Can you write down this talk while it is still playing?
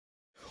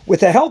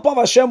With the help of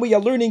Hashem, we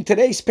are learning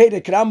today's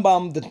Perek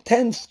Rambam, the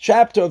 10th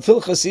chapter of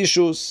Hilchas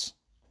Ishus.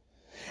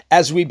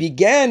 As we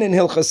began in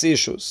Hilchas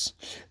Ishus,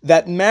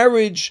 that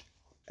marriage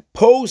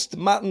post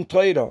Matan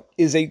Torah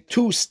is a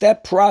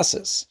two-step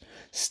process.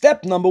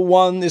 Step number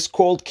one is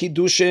called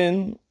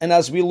Kiddushin, and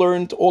as we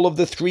learned all of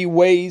the three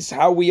ways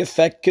how we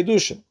affect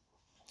Kiddushin.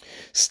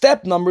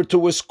 Step number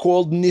two is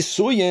called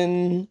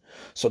Nisuyin.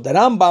 So the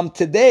Rambam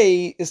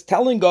today is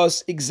telling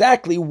us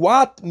exactly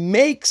what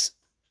makes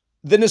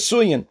the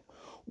Nisuyin,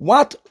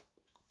 what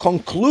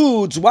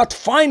concludes, what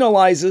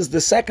finalizes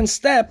the second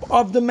step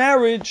of the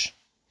marriage.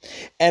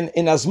 And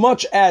in as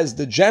much as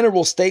the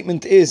general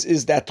statement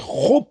is that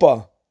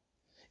chuppah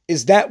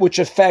is that which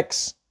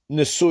affects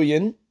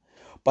Nisuyin,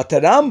 but the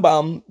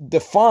Rambam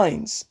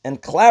defines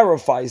and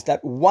clarifies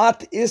that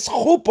what is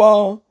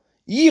chuppah?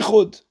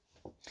 Yichud.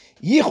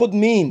 Yichud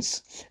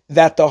means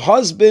that the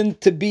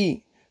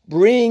husband-to-be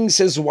brings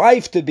his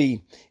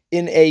wife-to-be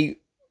in a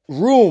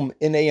room,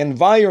 in an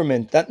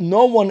environment that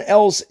no one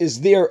else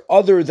is there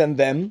other than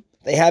them.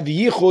 They have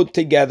yichud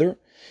together.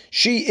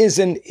 She is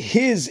in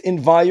his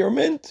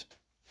environment.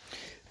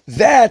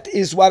 That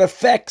is what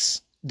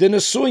affects the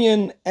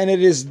Nesuyin, and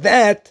it is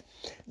that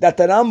the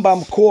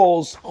Rambam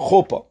calls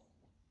chuppah.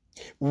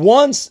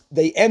 Once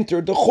they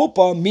entered the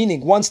chuppah,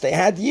 meaning once they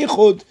had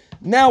yichud,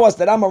 now as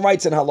the Rambam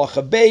writes in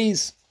Halacha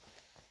Beis,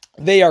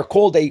 they are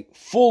called a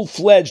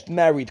full-fledged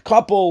married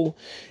couple.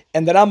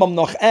 And the Rambam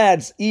noch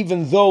adds,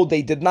 even though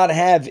they did not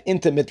have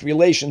intimate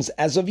relations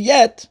as of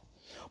yet,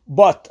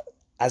 but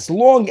as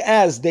long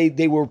as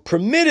they were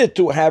permitted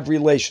to have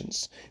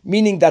relations,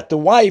 meaning that the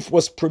wife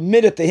was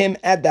permitted to him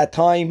at that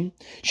time,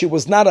 she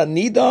was not a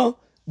nida,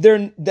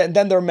 then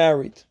they're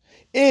married.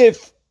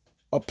 If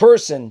a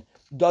person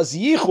does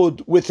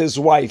yichud with his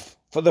wife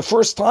for the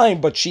first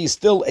time, but she's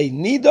still a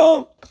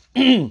nida,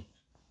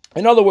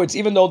 in other words,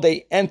 even though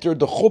they entered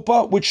the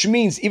chuppah, which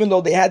means even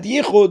though they had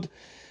yichud,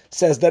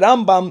 says the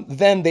Rambam,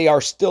 then they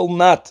are still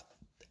not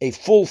a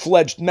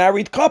full-fledged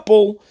married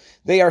couple.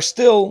 They are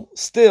still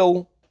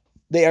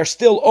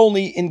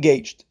only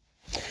engaged.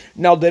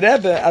 Now the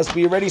Rebbe, as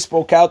we already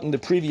spoke out in the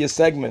previous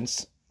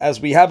segments,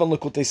 as we have in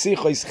Likutei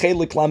Sichos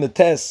Chelik Lamed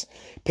Tes,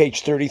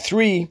 page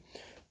 33,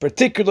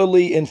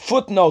 particularly in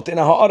footnote in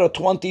Ha'ara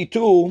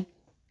 22,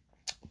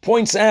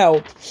 points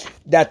out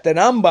that the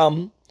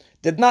Rambam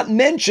did not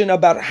mention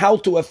about how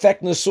to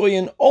affect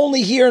Nesuyin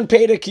only here in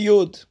Perek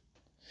Yud,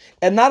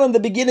 and not in the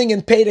beginning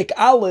in Perek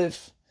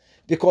Aleph,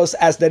 because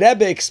as the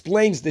Rebbe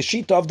explains the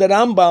Shita of the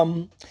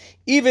Rambam,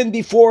 even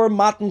before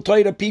Matan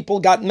Torah people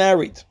got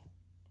married,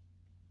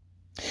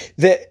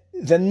 the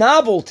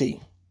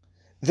novelty,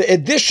 the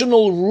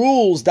additional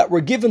rules that were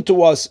given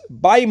to us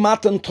by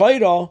Matan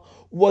Torah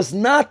was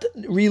not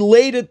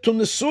related to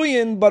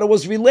Nesuyin, but it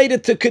was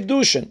related to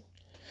Kedushin.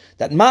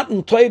 That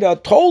Matan Torah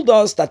told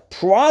us that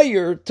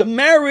prior to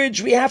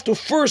marriage, we have to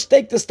first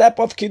take the step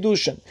of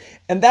Kiddushin.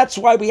 And that's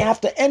why we have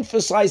to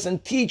emphasize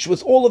and teach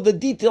with all of the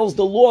details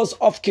the laws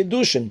of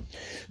Kiddushin.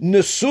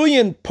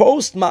 Nesuyin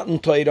post Matan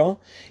Torah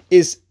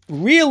is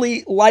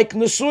really like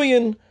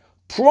Nesuyin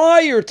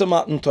prior to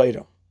Matan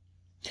Torah.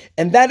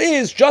 And that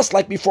is just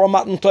like before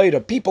Matan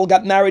Torah. People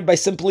got married by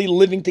simply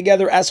living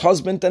together as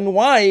husband and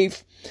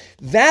wife.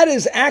 That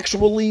is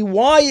actually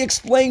why,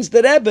 explains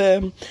the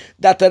Rebbe,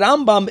 that the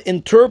Rambam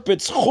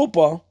interprets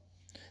chuppah,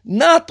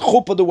 not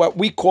chuppah the way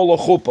we call a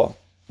chuppah,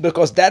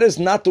 because that is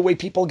not the way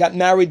people got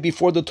married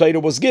before the Torah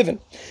was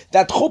given.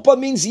 That chuppah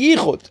means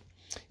yichud.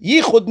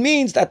 Yichud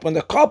means that when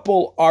the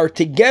couple are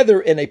together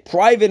in a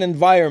private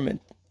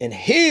environment, in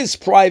his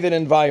private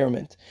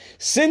environment,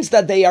 since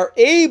that they are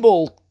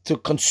able to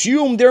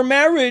consume their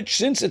marriage,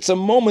 since it's a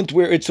moment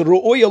where it's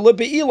ru'oya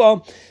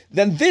lebe'ila,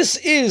 then this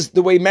is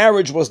the way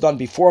marriage was done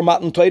before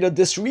Matan Torah.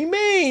 This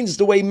remains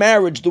the way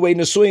marriage, the way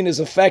Nesuyin is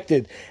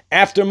affected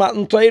after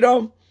Matan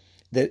Torah.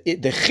 The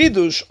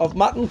chidush of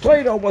Matan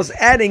Torah was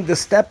adding the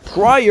step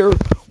prior,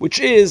 which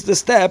is the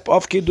step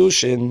of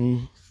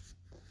Kiddushin.